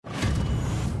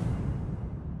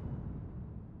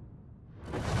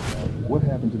What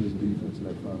happened to this defense in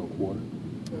that final quarter?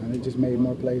 They just made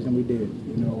more plays than we did.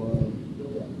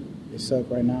 It sucked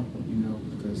right now,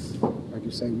 because like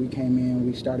you say, we came in,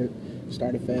 we started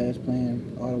fast,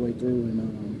 playing all the way through,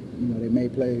 and they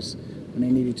made plays when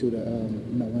they needed to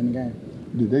win the game.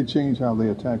 Did they change how they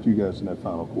attacked you guys in that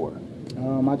final quarter?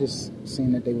 I just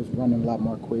seen that they was running a lot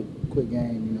more quick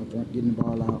game, getting the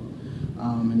ball out.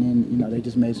 And then, they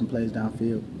just made some plays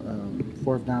downfield.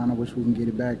 Fourth down, I wish we can get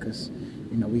it back because,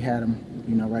 we had them,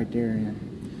 right there.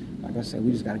 And like I said,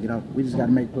 we just got to get up. We just got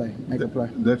to make a play.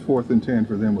 That 4th and 10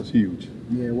 for them was huge.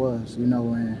 Yeah, it was,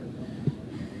 and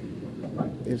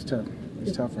it's tough.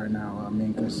 It's tough right now,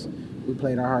 because we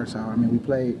played our hearts out. We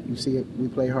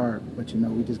play hard, but,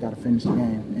 we just got to finish the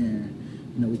game.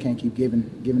 And, we can't keep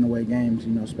giving away games,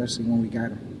 especially when we got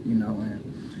them,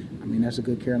 and that's a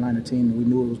good Carolina team, and we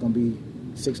knew it was going to be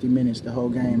 60 minutes the whole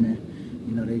game, and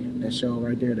that showed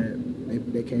right there that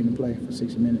they came to play for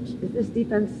 60 minutes. Is this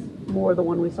defense more the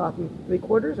one we saw through 3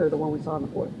 quarters or the one we saw in the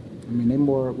 4th?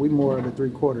 We more of the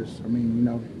 3 quarters.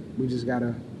 We just got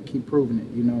to keep proving it,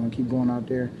 and keep going out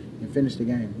there and finish the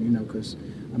game, because,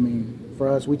 for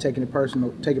us, we take it personal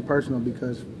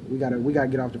because we got to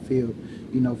get off the field,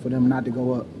 for them not to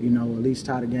go up, at least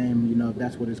tie the game, if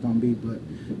that's what it's going to be. But,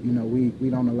 we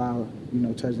don't allow,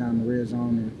 touchdown in the red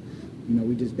zone, and,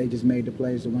 they just made the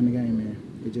plays to win the game,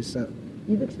 and it just sucked.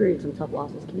 You've experienced some tough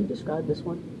losses. Can you describe this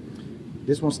one?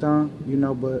 This one stung,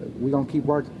 but we're going to keep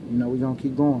working, we're going to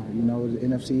keep going. The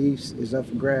NFC East is up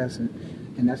for grabs, and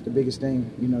that's the biggest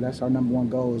thing. That's our number one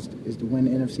goal is to win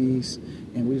the NFC East,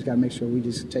 and we just got to make sure we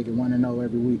just take it 1-0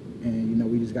 every week,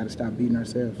 and, we just got to stop beating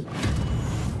ourselves.